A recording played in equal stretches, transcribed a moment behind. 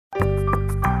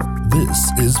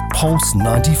This is Pulse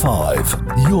 95.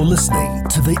 You're listening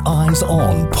to the Eyes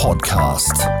On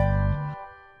podcast.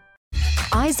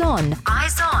 Eyes On.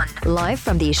 Live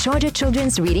from the Sharjah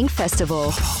Children's Reading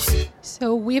Festival.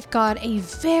 So we've got a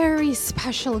very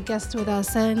special guest with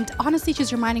us, and honestly,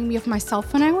 she's reminding me of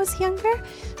myself when I was younger,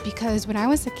 because when I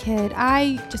was a kid,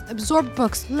 I just absorbed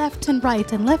books left and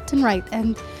right.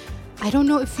 And I don't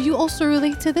know if you also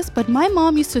relate to this, but my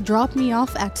mom used to drop me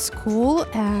off at school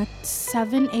at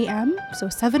 7 a.m., so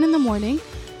 7 in the morning,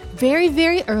 very,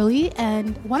 very early.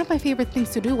 And one of my favorite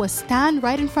things to do was stand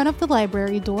right in front of the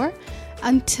library door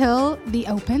until they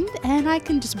opened, and I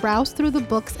can just browse through the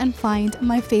books and find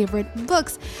my favorite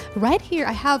books. Right here,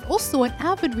 I have also an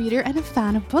avid reader and a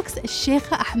fan of books,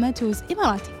 Shaikha Ahmed, who is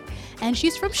Emirati. And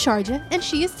she's from Sharjah, and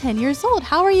she is 10 years old.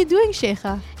 How are you doing,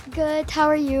 Shaikha? Good, how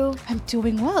are you? I'm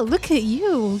doing well. Look at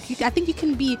you. I think you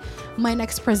can be my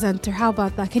next presenter. How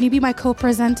about that? Can you be my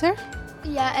co-presenter?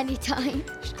 Yeah, anytime.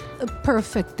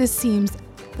 Perfect. This seems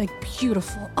like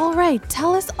beautiful. All right,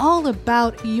 tell us all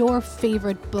about your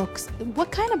favorite books.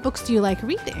 What kind of books do you like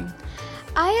reading?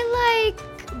 I like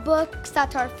books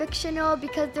that are fictional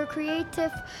because they're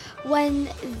creative when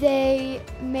they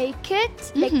make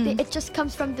it. It just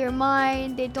comes from their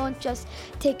mind. They don't just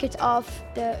take it off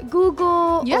the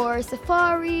Google or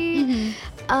Safari.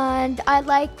 And I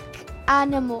like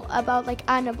animal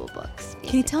books.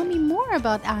 Can you tell me more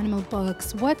about animal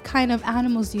books? What kind of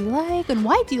animals do you like, and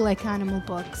why do you like animal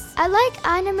books? I like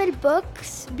animal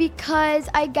books because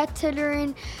I get to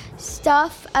learn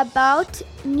stuff about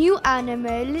new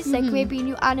animals, like maybe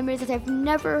new animals that I've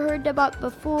never heard about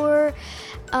before,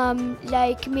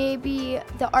 like maybe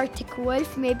the Arctic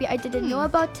wolf. Maybe I didn't know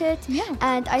about it,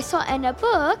 and I saw in a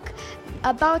book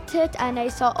about it, and I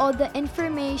saw all the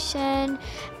information,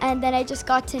 and then I just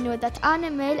got to know that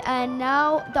animal. And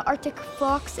now the Arctic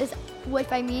wolf is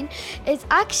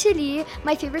actually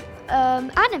my favorite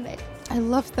animal. I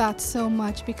love that so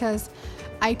much because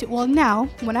now,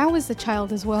 when I was a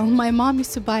child as well, my mom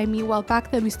used to buy me,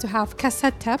 back then we used to have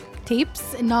cassette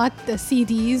tapes, not the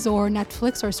CDs or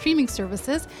Netflix or streaming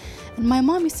services. And my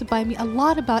mom used to buy me a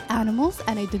lot about animals,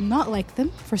 and I did not like them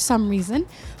for some reason.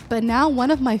 But now one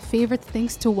of my favorite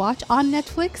things to watch on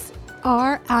Netflix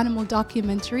are animal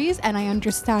documentaries, and I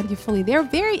understand you fully. They're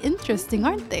very interesting,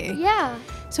 aren't they? Yeah.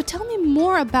 So tell me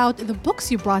more about the books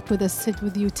you brought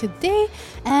with you today,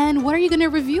 and what are you going to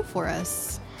review for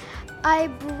us? I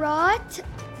brought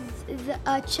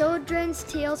the Children's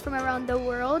Tales from Around the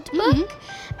World book,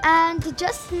 and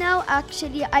just now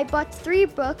actually I bought 3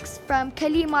 books from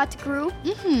Kalimat Group,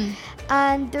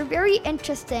 and they're very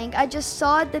interesting. I just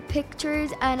saw the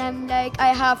pictures and I'm like,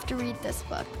 I have to read this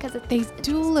book because they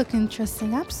do look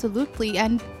interesting, absolutely.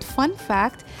 And fun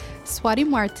fact, Swati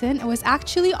Martin was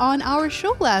actually on our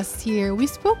show last year. We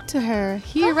spoke to her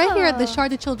right here at the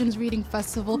Sharjah Children's Reading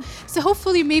Festival. So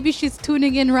hopefully maybe she's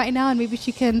tuning in right now, and maybe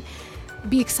she can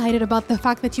be excited about the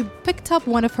fact that you picked up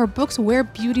one of her books, Where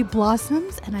Beauty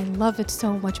Blossoms, and I love it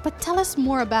so much. But tell us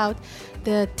more about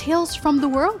the Tales from the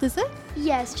World, is it?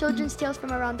 Yes, Children's Tales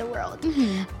from Around the World.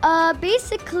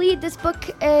 Basically, this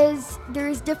book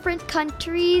there's different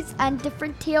countries and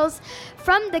different tales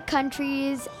from the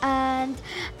countries, and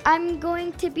I'm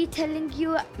going to be telling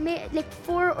you like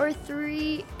 4 or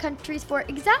 3 countries, for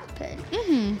example.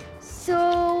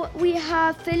 So we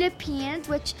have Philippines,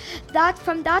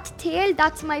 from that tale,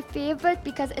 that's my favorite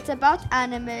because it's about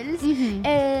animals.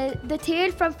 The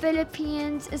tale from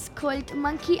Philippines is called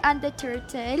Monkey and the Turtle.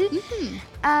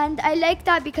 And I like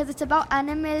that because it's about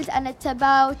animals, and it's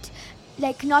about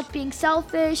like not being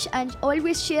selfish and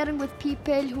always sharing with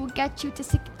people who get you to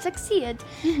succeed.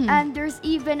 And there's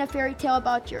even a fairy tale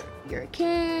about your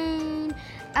king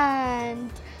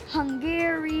and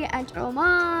Hungary and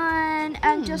Oman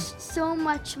and just so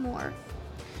much more.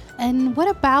 And what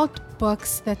about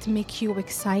books that make you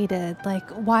excited? Like,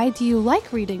 why do you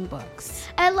like reading books?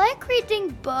 I like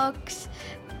reading books,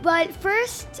 but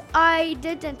first I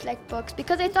didn't like books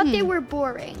because I thought they were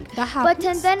boring. That happens.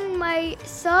 But then my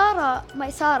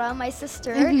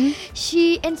sister,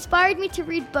 she inspired me to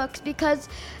read books because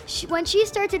when she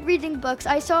started reading books,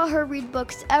 I saw her read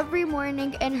books every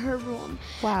morning in her room.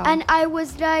 Wow. And I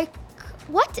was like,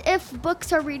 what if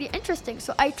books are really interesting?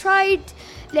 So I tried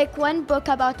like one book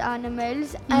about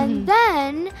animals, and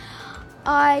then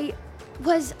I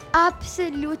was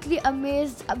absolutely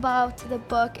amazed about the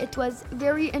book. It was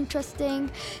very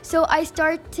interesting. So I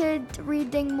started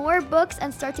reading more books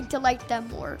and starting to like them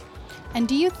more. And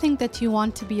do you think that you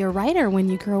want to be a writer when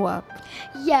you grow up?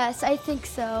 Yes, I think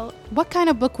so. What kind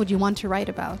of book would you want to write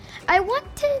about? I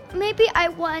want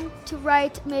to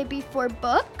write maybe for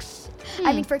books.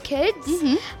 I mean, for kids.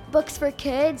 Books for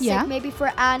kids, Yeah. like maybe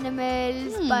for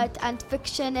animals, and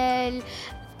fictional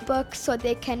books so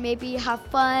they can maybe have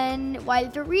fun while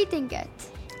they're reading it.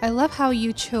 I love how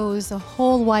you chose a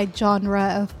whole wide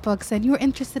genre of books and you're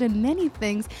interested in many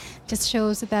things. Just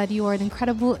shows that you are an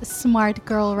incredible, smart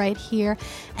girl right here.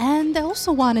 And I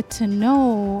also wanted to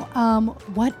know,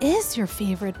 what is your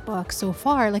favorite book so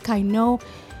far? Like, I know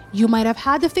you might have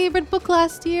had a favorite book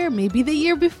last year, maybe the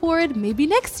year before it, maybe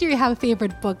next year you have a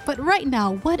favorite book. But right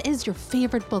now, what is your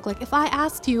favorite book? Like, if I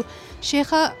asked you,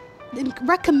 Shaikha,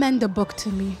 recommend a book to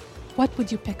me, what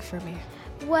would you pick for me?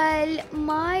 Well,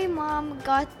 my mom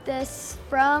got this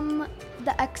from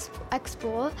the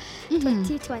Expo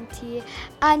 2020,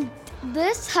 and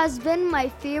this has been my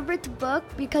favorite book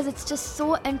because it's just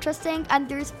so interesting, and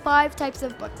there's 5 types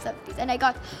of books of these, and I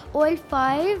got all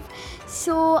 5.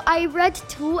 So I read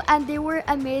 2 and they were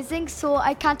amazing, so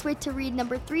I can't wait to read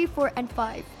number 3, 4, and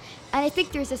 5. And I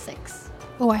think there's a 6.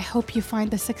 Oh, I hope you find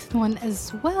the 6th one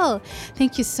as well.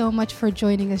 Thank you so much for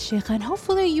joining us, Shaikha. And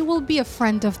hopefully you will be a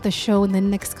friend of the show in the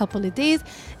next couple of days.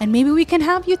 And maybe we can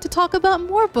have you to talk about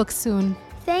more books soon.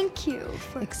 Thank you.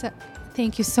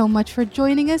 Thank you so much for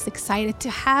joining us. Excited to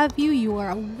have you. You are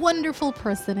a wonderful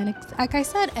person. And like I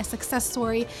said, a success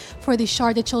story for the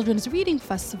Sharjah Children's Reading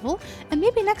Festival. And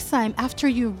maybe next time, after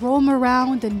you roam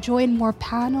around and join more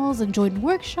panels and join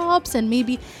workshops and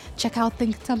maybe check out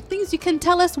some things, you can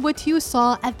tell us what you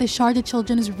saw at the Sharjah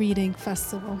Children's Reading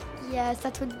Festival. Yes,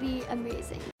 that would be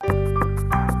amazing.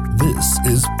 This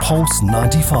is Pulse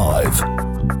 95.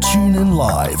 Tune in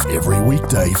live every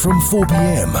weekday from 4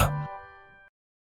 p.m.